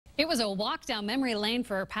It was a walk down memory lane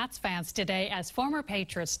for Pats fans today as former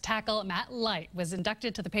Patriots tackle Matt Light was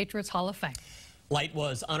inducted to the Patriots Hall of Fame. Light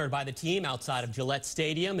was honored by the team outside of Gillette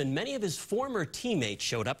Stadium, and many of his former teammates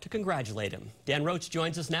showed up to congratulate him. Dan Roche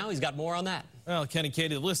joins us now. He's got more on that. Well, Ken and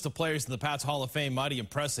Katie, the list of players in the Pats Hall of Fame, mighty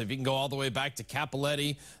impressive. You can go all the way back to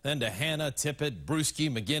Capoletti, then to Hanna, Tippett, Bruschi,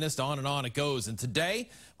 McGinnis, on it goes. And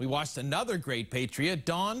today, we watched another great Patriot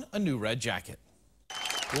don a new red jacket.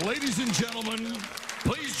 Ladies and gentlemen,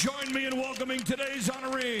 please join me in welcoming today's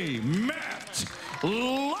honoree, Matt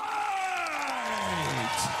Light.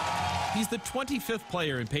 He's the 25th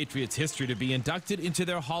player in Patriots history to be inducted into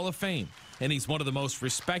their Hall of Fame, and he's one of the most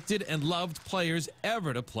respected and loved players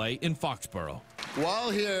ever to play in Foxborough. While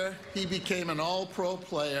here, he became an all-pro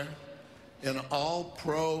player, an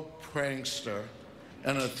all-pro prankster,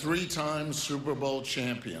 and a three-time Super Bowl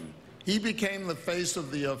champion. He became the face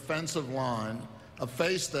of the offensive line, a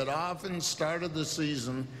face that often started the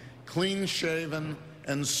season clean-shaven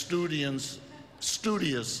and studious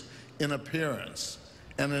in appearance,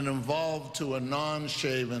 and it evolved to a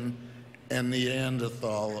non-shaven and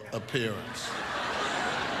Neanderthal appearance.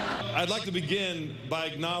 I'd like to begin by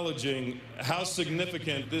acknowledging how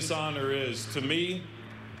significant this honor is to me,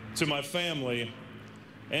 to my family,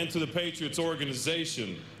 and to the Patriots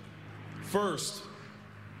organization. First,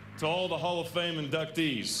 to all the Hall of Fame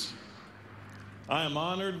inductees, I am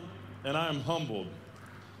honored and I am humbled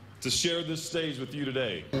to share this stage with you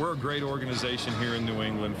today. We're a great organization here in New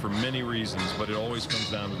England for many reasons, but it always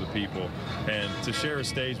comes down to the people. And to share a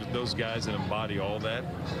stage with those guys that embody all that,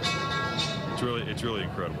 it's really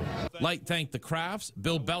incredible. Light thanked the Crafts,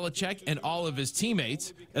 Bill Belichick, and all of his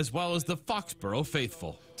teammates, as well as the Foxborough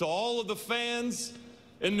faithful. To all of the fans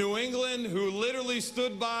in New England who literally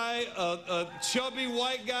stood by a chubby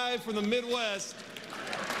white guy from the Midwest,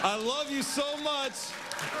 I love you so much.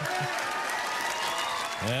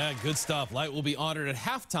 Yeah, good stuff. Light will be honored at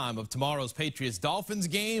halftime of tomorrow's Patriots-Dolphins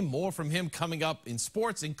game. More from him coming up in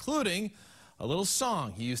sports, including a little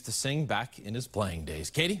song he used to sing back in his playing days.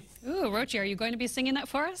 Katie? Ooh, Roche, are you going to be singing that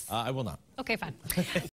for us? I will not. Okay, fine.